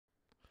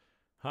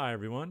Hi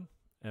everyone,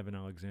 Evan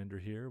Alexander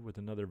here with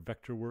another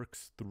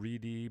Vectorworks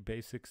 3D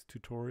Basics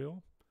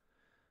tutorial.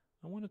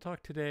 I want to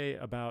talk today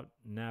about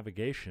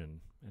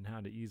navigation and how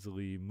to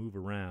easily move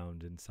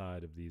around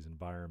inside of these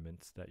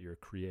environments that you're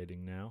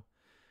creating now.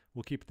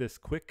 We'll keep this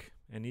quick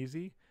and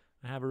easy.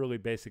 I have a really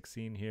basic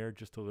scene here,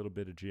 just a little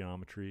bit of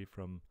geometry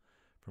from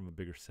a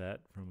bigger set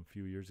from a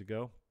few years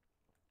ago.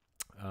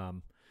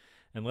 And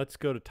let's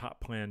go to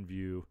top plan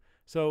view.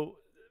 So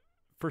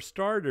for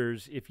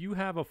starters, if you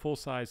have a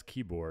full-size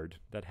keyboard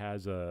that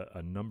has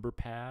a number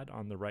pad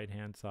on the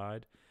right-hand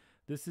side,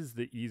 this is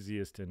the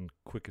easiest and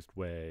quickest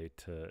way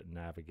to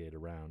navigate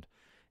around.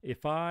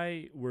 If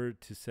I were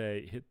to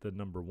say hit the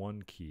number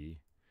 1 key,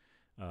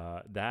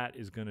 that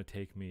is going to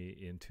take me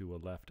into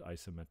a left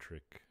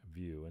isometric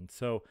view. And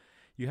so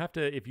you have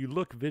to, if you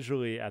look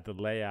visually at the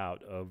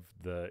layout of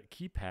the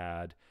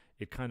keypad,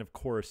 it kind of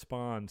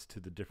corresponds to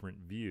the different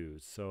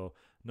views. So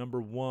number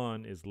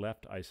 1 is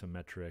left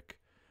isometric.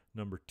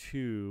 Number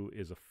 2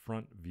 is a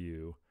front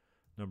view.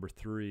 Number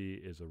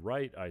 3 is a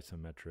right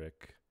isometric.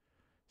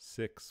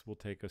 6 will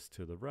take us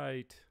to the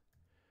right.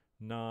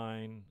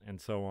 9,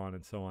 and so on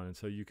and so on. And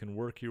so you can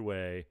work your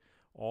way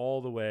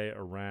all the way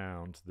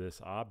around this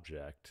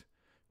object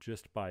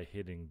just by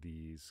hitting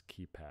these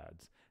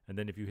keypads. And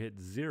then if you hit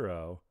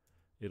 0,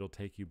 it'll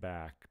take you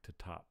back to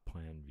top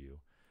plan view.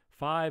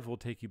 5 will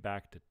take you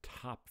back to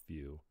top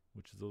view,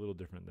 which is a little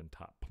different than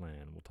top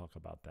plan. We'll talk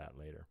about that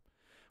later.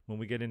 When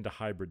we get into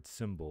hybrid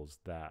symbols,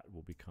 that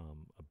will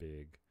become a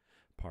big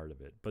part of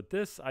it. But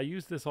this, I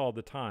use this all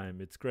the time.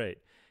 It's great.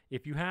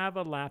 If you have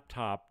a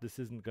laptop, this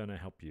isn't going to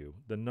help you.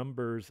 The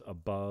numbers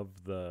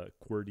above the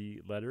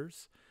QWERTY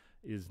letters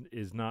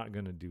is not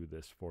going to do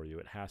this for you.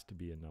 It has to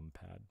be a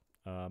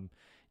numpad.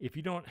 If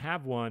you don't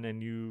have one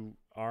and you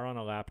are on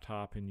a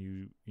laptop and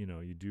you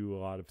do a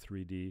lot of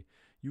 3D,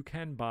 you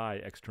can buy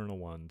external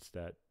ones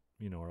that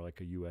are like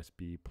a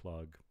USB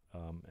plug,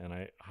 and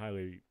I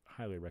highly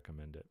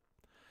recommend it.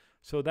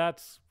 So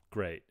that's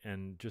great,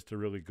 and just a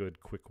really good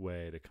quick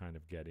way to kind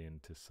of get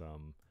into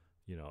some,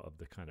 of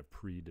the kind of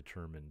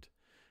predetermined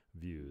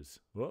views.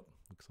 Whoop,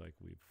 looks like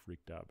we've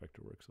freaked out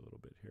Vectorworks a little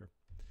bit here.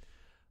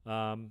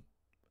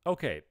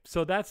 Okay,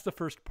 so that's the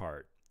first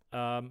part.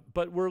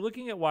 But we're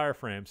looking at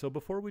wireframe, so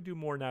before we do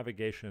more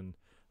navigation,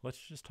 let's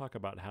just talk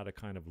about how to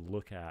kind of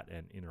look at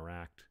and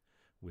interact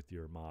with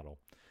your model.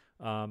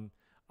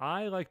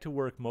 I like to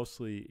work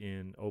mostly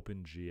in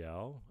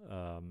OpenGL.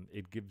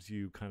 It gives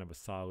you kind of a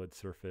solid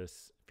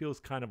surface. Feels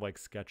kind of like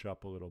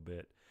SketchUp a little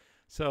bit.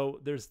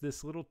 So there's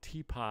this little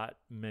teapot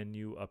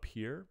menu up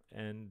here,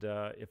 and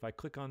if I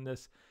click on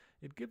this,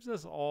 it gives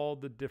us all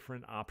the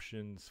different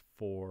options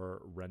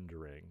for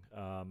rendering,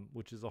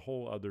 which is a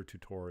whole other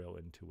tutorial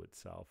into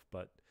itself.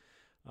 But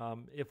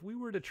if we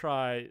were to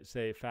try,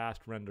 say,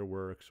 Fast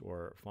RenderWorks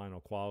or Final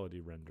Quality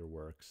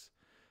RenderWorks,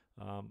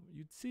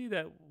 you'd see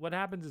that what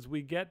happens is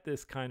we get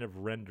this kind of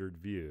rendered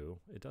view.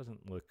 It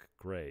doesn't look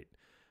great.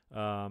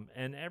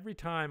 And every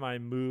time I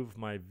move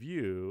my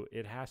view,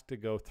 it has to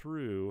go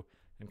through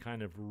and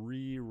kind of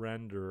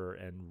re-render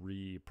and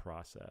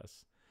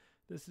reprocess.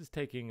 This is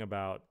taking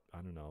about,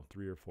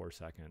 3 or 4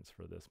 seconds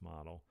for this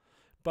model.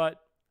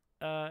 But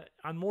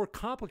on more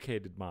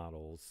complicated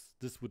models,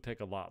 this would take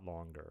a lot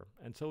longer.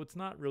 And so it's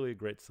not really a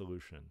great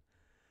solution.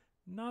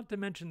 Not to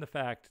mention the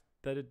fact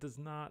that it does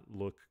not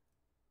look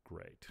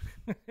great.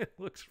 It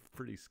looks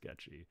pretty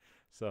sketchy.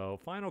 So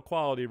Final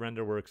Quality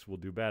RenderWorks will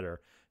do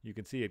better. You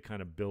can see it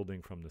kind of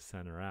building from the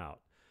center out.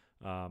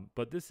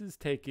 But this is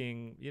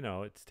taking,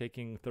 it's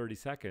taking 30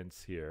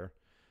 seconds here.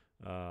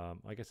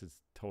 I guess it's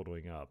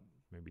totaling up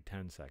maybe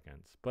 10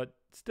 seconds, but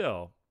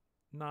still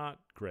not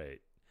great.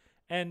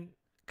 And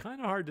kind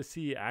of hard to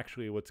see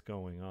actually what's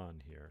going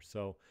on here.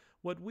 So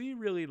what we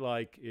really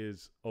like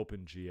is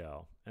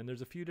OpenGL. And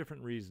there's a few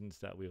different reasons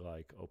that we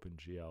like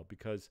OpenGL,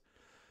 because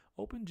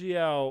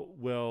OpenGL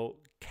will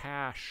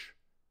cache,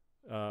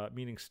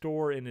 meaning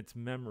store in its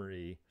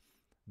memory,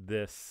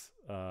 this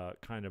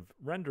kind of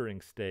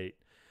rendering state.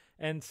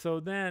 And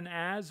so then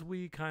as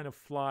we kind of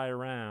fly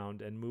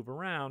around and move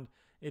around,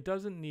 it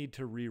doesn't need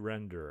to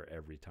re-render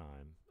every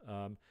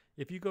time.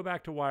 If you go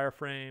back to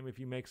wireframe, if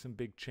you make some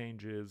big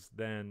changes,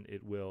 then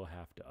it will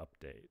have to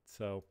update.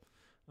 So,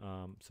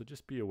 so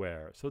just be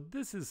aware. So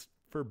this is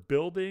for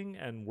building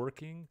and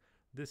working.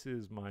 This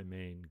is my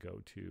main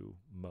go-to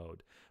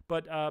mode.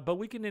 But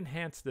we can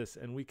enhance this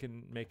and we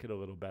can make it a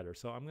little better.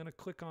 So I'm going to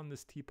click on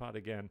this teapot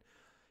again.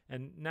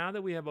 And now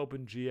that we have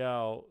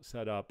OpenGL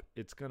set up,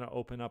 it's going to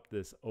open up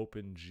this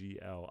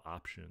OpenGL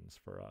options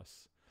for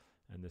us.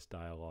 And this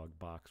dialog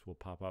box will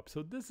pop up.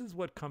 So this is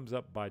what comes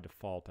up by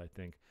default, I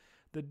think.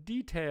 The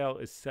detail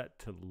is set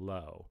to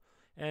low.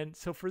 And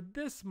so for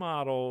this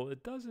model,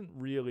 it doesn't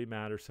really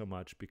matter so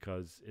much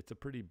because it's a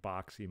pretty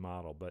boxy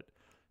model. But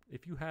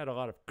if you had a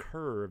lot of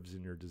curves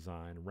in your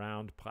design,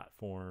 round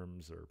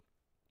platforms or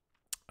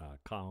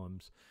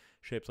columns,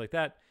 shapes like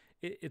that,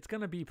 it's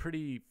going to be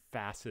pretty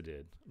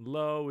faceted.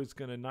 Low is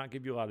going to not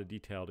give you a lot of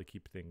detail to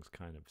keep things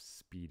kind of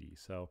speedy.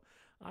 So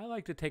I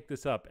like to take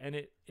this up, and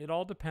it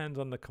all depends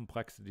on the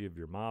complexity of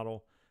your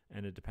model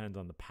and it depends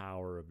on the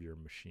power of your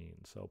machine.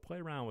 So play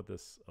around with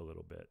this a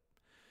little bit.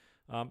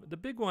 The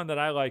big one that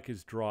I like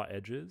is draw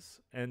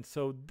edges. And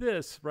so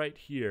this right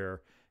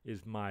here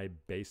is my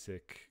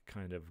basic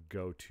kind of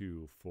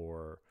go-to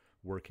for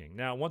working.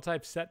 Now, once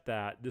I've set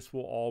that, this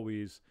will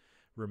always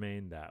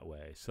remain that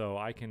way. So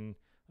I can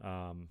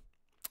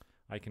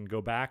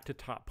go back to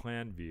top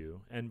plan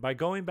view. And by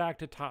going back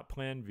to top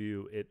plan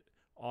view, it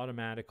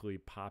automatically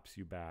pops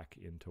you back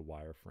into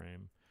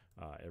wireframe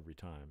every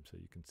time. So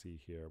you can see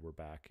here we're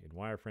back in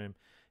wireframe.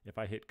 If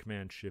I hit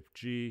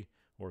Command-Shift-G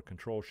or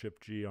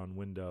Control-Shift-G on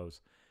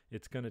Windows,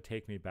 it's going to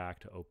take me back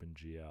to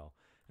OpenGL.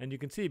 And you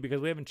can see,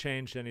 because we haven't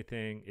changed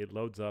anything, it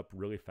loads up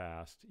really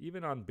fast.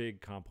 Even on big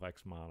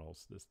complex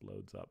models, this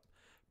loads up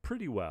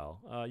pretty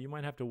well. You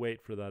might have to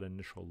wait for that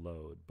initial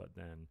load, but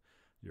then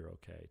you're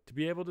okay. To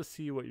be able to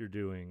see what you're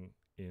doing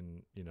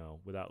in,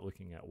 without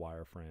looking at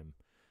wireframe,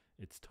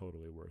 it's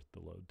totally worth the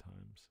load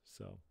times.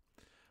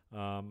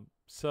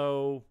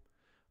 So,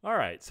 all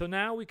right. So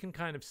now we can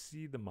kind of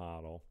see the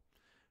model.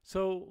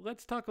 So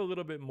let's talk a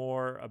little bit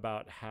more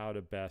about how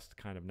to best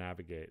kind of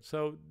navigate.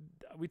 So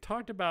we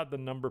talked about the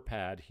number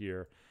pad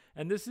here,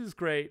 and this is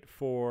great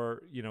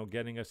for,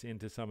 getting us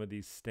into some of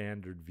these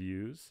standard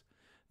views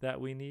that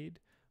we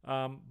need.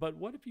 But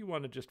what if you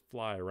want to just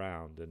fly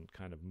around and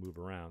kind of move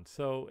around?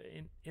 So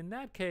in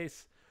that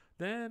case,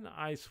 then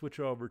I switch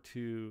over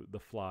to the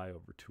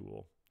flyover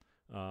tool.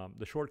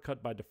 The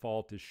shortcut by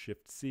default is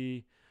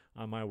Shift-C.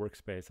 On my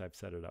workspace, I've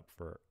set it up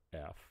for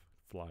F,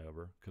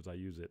 flyover, because I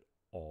use it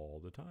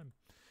all the time.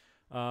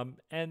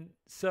 And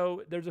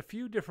so there's a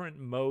few different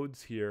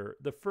modes here.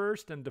 The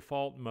first and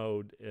default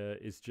mode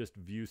is just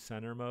view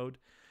center mode.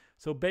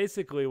 So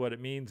basically what it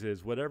means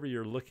is whatever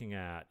you're looking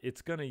at,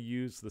 it's going to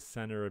use the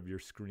center of your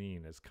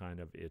screen as kind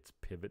of its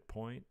pivot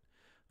point.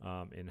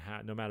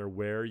 No matter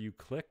where you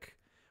click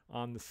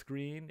on the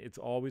screen, it's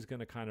always going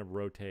to kind of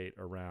rotate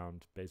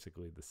around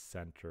basically the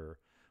center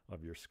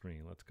of your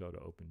screen. Let's go to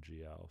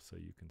OpenGL so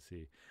you can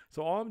see.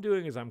 So all I'm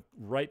doing is I'm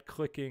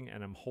right-clicking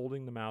and I'm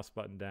holding the mouse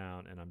button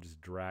down and I'm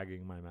just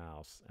dragging my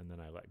mouse, and then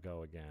I let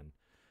go again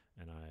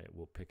and I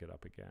will pick it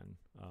up again.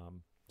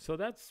 So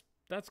that's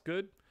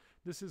good.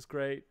 This is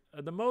great.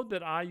 The mode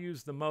that I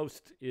use the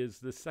most is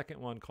the second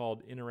one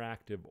called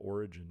Interactive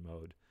Origin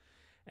mode.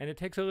 And it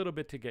takes a little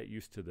bit to get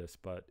used to this,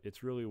 but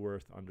it's really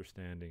worth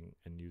understanding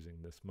and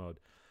using this mode.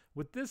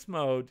 With this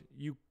mode,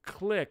 you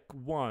click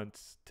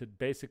once to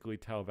basically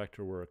tell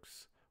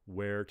Vectorworks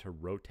where to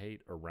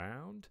rotate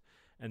around,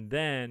 and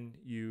then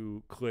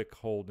you click,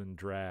 hold, and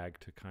drag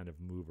to kind of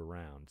move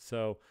around.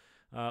 So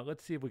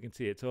let's see if we can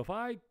see it. So if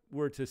I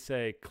were to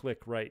say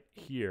click right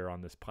here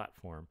on this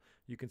platform,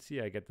 you can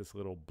see I get this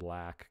little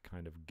black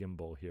kind of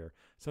gimbal here.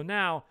 So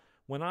now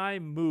when I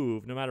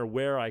move, no matter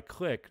where I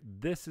click,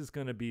 this is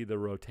going to be the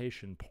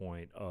rotation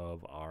point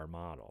of our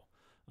model.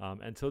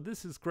 And so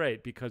this is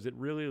great because it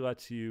really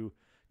lets you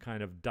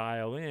kind of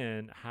dial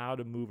in how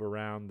to move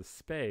around the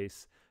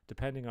space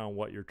depending on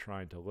what you're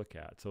trying to look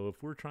at. So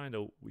if we're trying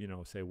to,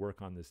 say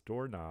work on this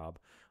doorknob,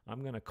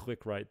 I'm going to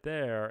click right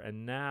there,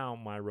 and now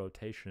my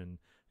rotation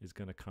is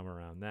going to come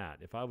around that.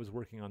 If I was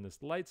working on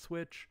this light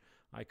switch,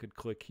 I could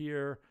click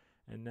here,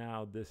 and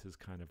now this has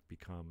kind of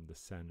become the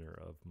center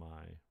of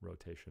my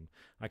rotation.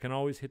 I can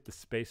always hit the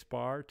space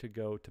bar to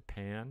go to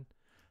pan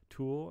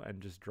tool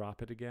and just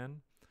drop it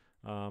again.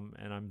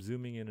 And I'm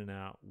zooming in and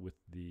out with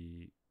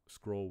the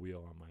scroll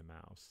wheel on my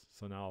mouse.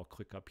 So now I'll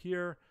click up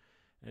here,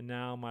 and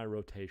now my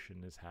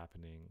rotation is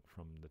happening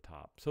from the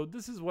top. So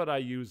this is what I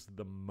use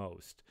the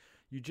most.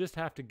 You just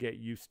have to get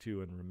used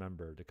to and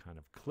remember to kind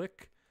of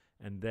click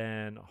and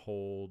then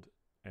hold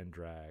and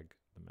drag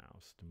the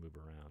mouse to move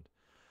around.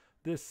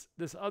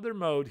 This other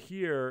mode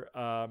here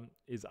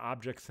is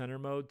object center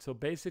mode. So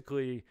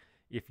basically,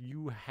 if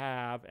you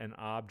have an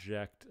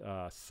object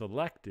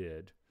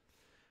selected,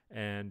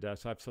 and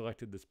so I've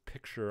selected this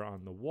picture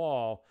on the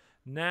wall.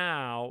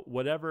 Now,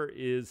 whatever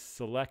is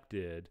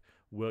selected,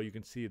 you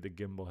can see the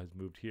gimbal has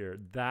moved here.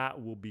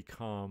 That will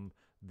become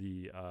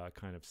the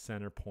kind of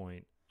center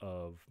point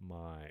of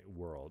my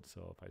world.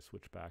 So if I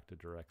switch back to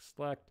direct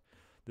select,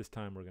 this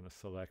time we're going to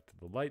select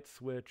the light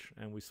switch,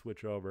 and we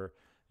switch over,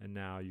 and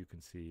now you can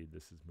see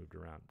this has moved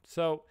around.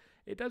 So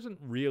it doesn't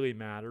really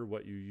matter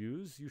what you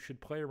use. You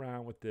should play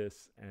around with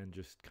this and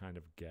just kind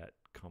of get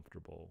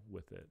comfortable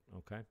with it,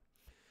 okay?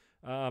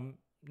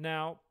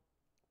 Now,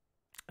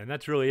 and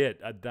that's really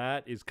it.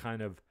 That is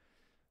kind of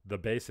the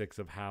basics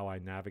of how I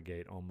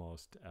navigate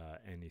almost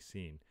any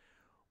scene.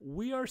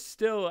 We are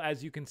still,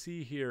 as you can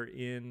see here,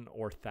 in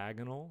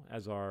orthogonal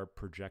as our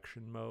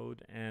projection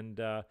mode, and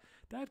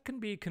that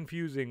can be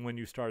confusing when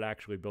you start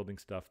actually building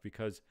stuff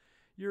because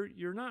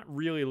you're not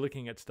really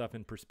looking at stuff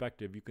in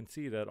perspective. You can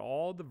see that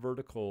all the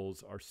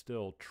verticals are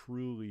still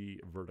truly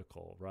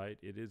vertical, right?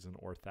 It is an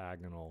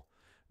orthogonal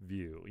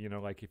view.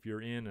 Like if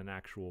you're in an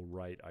actual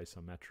right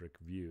isometric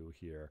view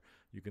here,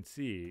 you can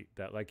see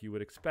that, like you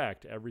would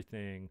expect,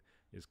 everything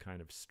is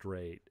kind of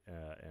straight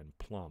and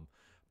plumb.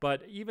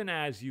 But even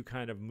as you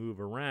kind of move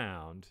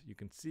around, you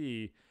can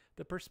see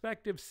the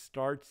perspective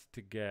starts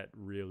to get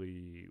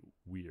really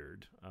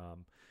weird.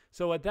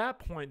 So at that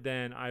point,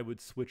 then I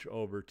would switch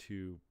over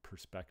to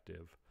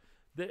perspective.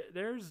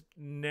 There's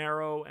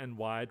narrow and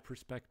wide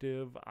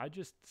perspective. I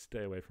just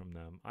stay away from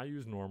them. I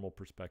use normal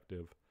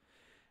perspective.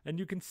 And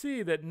you can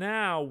see that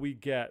now we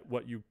get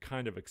what you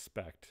kind of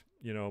expect,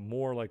 you know,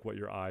 more like what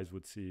your eyes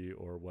would see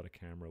or what a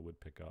camera would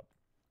pick up,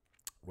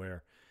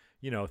 where,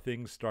 you know,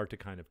 things start to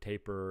kind of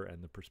taper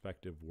and the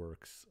perspective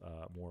works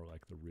more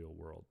like the real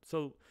world.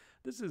 So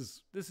this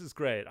is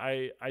great.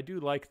 I do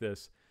like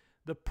this.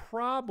 The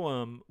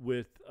problem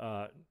with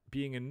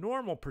being in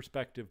normal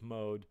perspective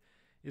mode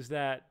is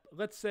that,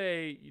 let's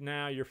say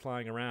now you're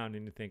flying around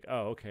and you think,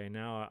 oh, okay,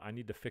 now I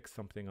need to fix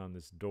something on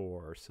this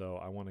door, so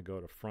I want to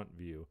go to front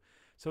view.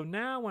 So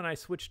now when I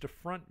switch to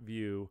front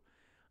view,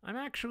 I'm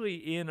actually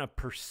in a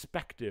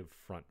perspective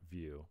front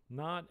view,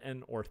 not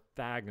an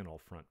orthogonal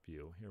front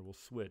view. Here, we'll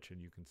switch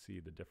and you can see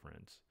the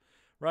difference,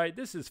 right?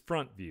 This is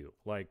front view,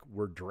 like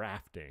we're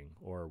drafting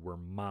or we're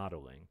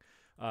modeling.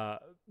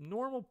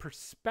 Normal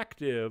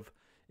perspective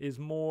is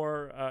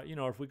more, you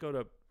know, if we go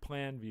to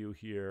plan view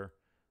here,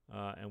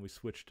 and we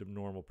switch to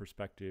normal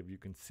perspective, you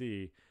can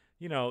see,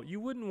 you know, you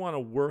wouldn't want to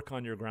work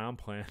on your ground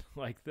plan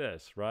like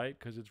this, right?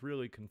 Because it's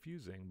really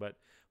confusing. But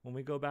when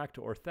we go back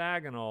to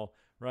orthogonal,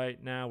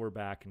 right, now we're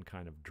back in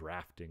kind of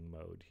drafting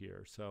mode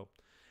here.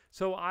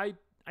 So I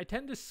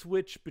tend to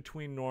switch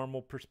between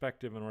normal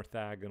perspective and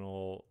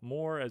orthogonal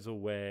more as a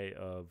way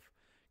of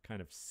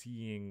kind of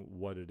seeing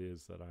what it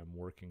is that I'm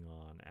working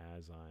on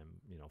as I'm,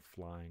 you know,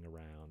 flying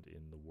around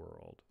in the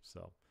world.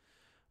 So,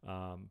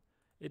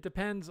 it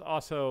depends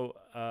also,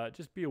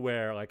 just be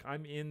aware, like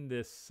I'm in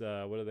this,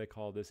 what do they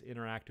call this,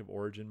 interactive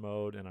origin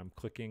mode, and I'm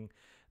clicking.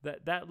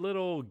 That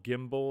little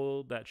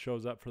gimbal that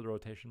shows up for the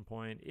rotation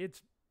point,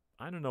 it's,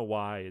 I don't know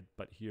why,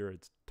 but here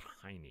it's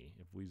tiny.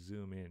 If we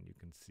zoom in, you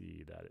can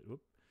see that,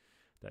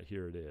 that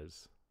here it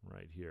is,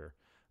 right here.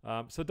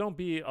 So don't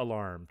be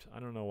alarmed.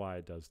 I don't know why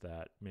it does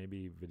that.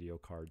 Maybe video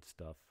card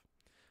stuff.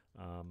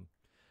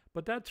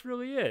 But that's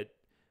really it.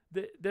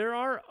 There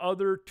are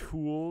other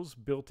tools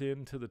built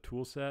into the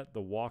tool set,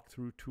 the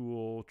walkthrough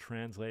tool,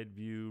 translate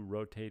view,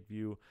 rotate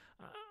view.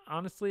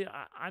 Honestly,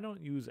 I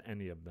don't use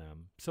any of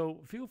them. So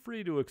feel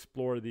free to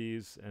explore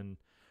these and,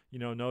 you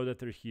know that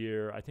they're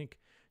here. I think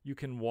you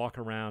can walk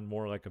around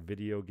more like a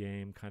video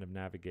game kind of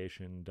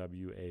navigation,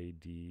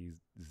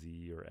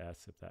 WADZ or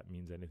S, if that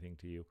means anything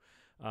to you.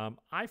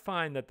 I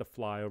find that the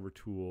flyover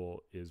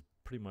tool is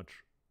pretty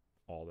much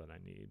all that I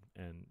need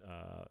and,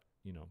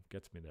 you know,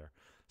 gets me there.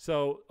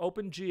 So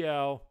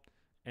OpenGL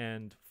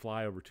and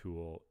flyover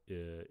tool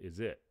is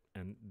it.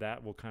 And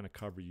that will kind of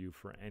cover you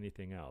for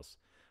anything else.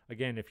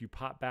 Again, if you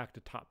pop back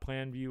to top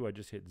plan view, I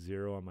just hit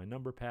 0 on my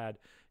number pad.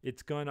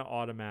 It's going to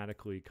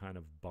automatically kind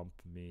of bump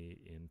me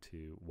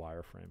into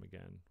wireframe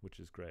again, which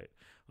is great.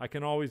 I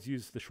can always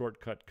use the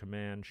shortcut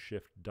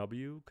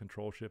Command-Shift-W,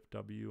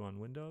 Control-Shift-W on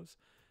Windows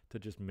to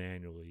just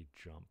manually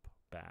jump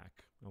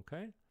back,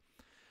 okay?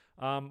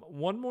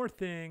 One more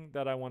thing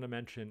that I want to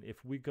mention,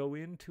 if we go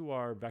into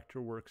our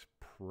Vectorworks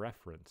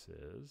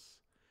preferences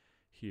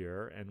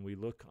here and we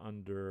look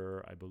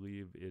under, I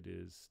believe it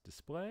is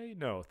display?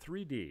 No,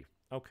 3D.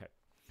 Okay.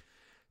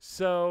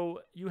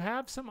 So you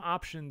have some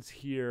options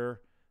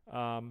here.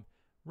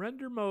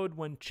 Render mode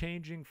when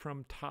changing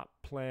from top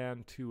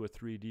plan to a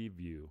 3D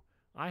view.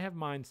 I have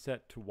mine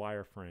set to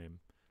wireframe.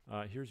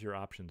 Here's your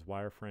options,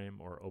 wireframe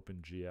or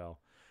OpenGL.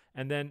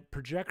 And then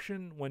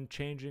projection when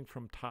changing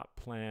from top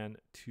plan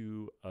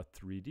to a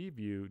 3D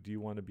view. Do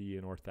you want to be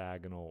in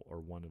orthogonal or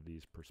one of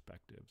these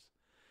perspectives?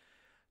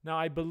 Now,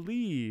 I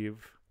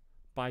believe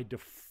by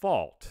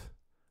default,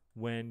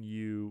 when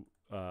you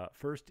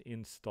first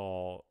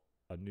install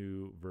a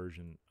new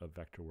version of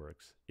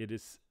Vectorworks, it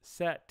is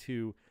set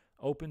to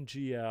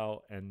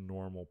OpenGL and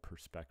normal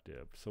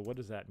perspective. So what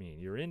does that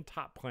mean? You're in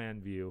top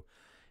plan view.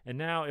 And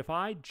now if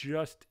I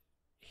just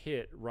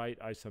hit right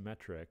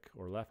isometric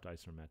or left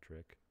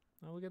isometric,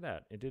 oh, look at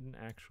that. It didn't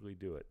actually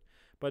do it.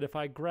 But if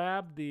I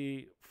grab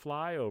the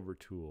flyover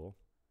tool,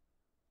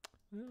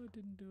 no, it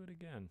didn't do it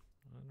again.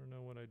 I don't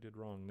know what I did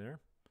wrong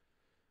there.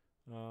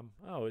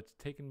 Oh, it's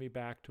taken me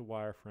back to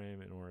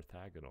wireframe and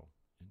orthogonal.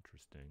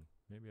 Interesting.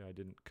 Maybe I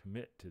didn't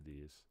commit to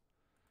these.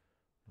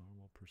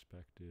 Normal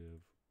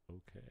perspective.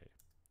 Okay.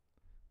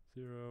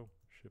 0,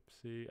 Shift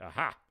C.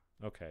 Aha!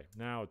 Okay,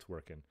 now it's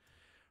working.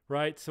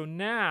 Right, so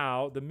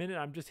now, the minute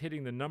I'm just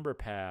hitting the number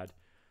pad,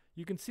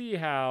 you can see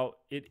how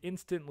it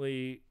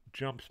instantly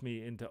jumps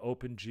me into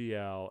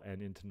OpenGL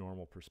and into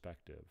normal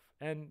perspective.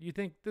 And you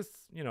think this,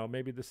 you know,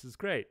 maybe this is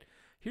great.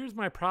 Here's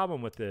my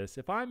problem with this.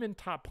 If I'm in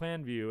top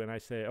plan view and I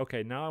say,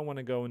 okay, now I want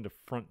to go into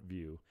front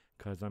view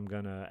because I'm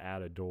going to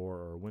add a door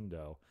or a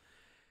window,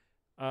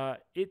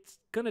 it's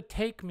going to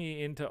take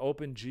me into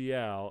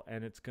OpenGL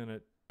and it's going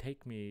to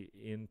take me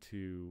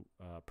into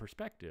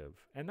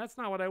perspective. And that's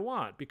not what I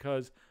want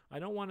because I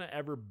don't want to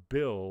ever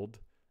build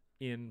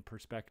in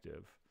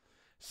perspective.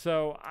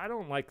 So I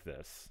don't like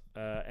this.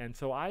 And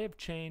so I have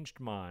changed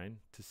mine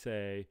to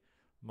say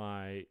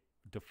my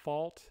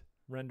default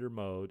render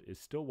mode is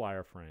still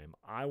wireframe.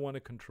 I want to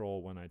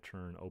control when I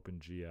turn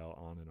OpenGL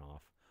on and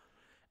off.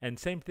 And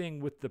same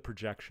thing with the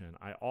projection.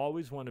 I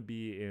always want to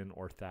be in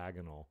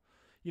orthogonal.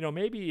 You know,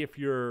 maybe if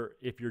you're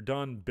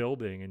done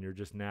building and you're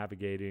just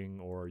navigating,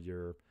 or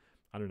you're,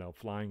 I don't know,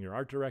 flying your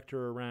art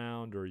director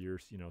around, or you're,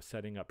 you know,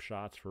 setting up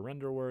shots for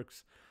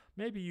Renderworks,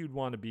 maybe you'd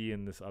want to be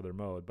in this other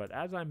mode. But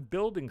as I'm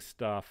building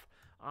stuff,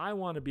 I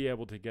want to be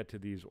able to get to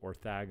these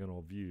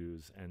orthogonal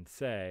views and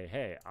say,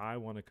 hey, I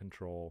want to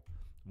control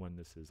when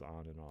this is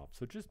on and off.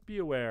 So just be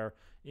aware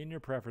in your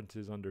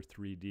preferences under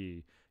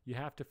 3D, you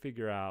have to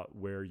figure out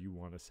where you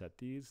want to set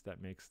these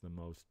that makes the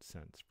most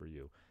sense for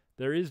you.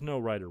 There is no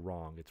right or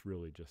wrong. It's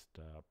really just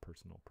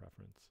personal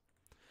preference.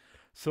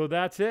 So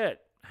that's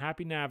it.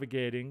 Happy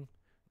navigating.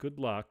 Good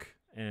luck.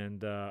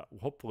 And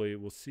hopefully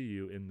we'll see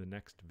you in the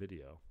next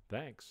video.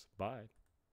 Thanks. Bye.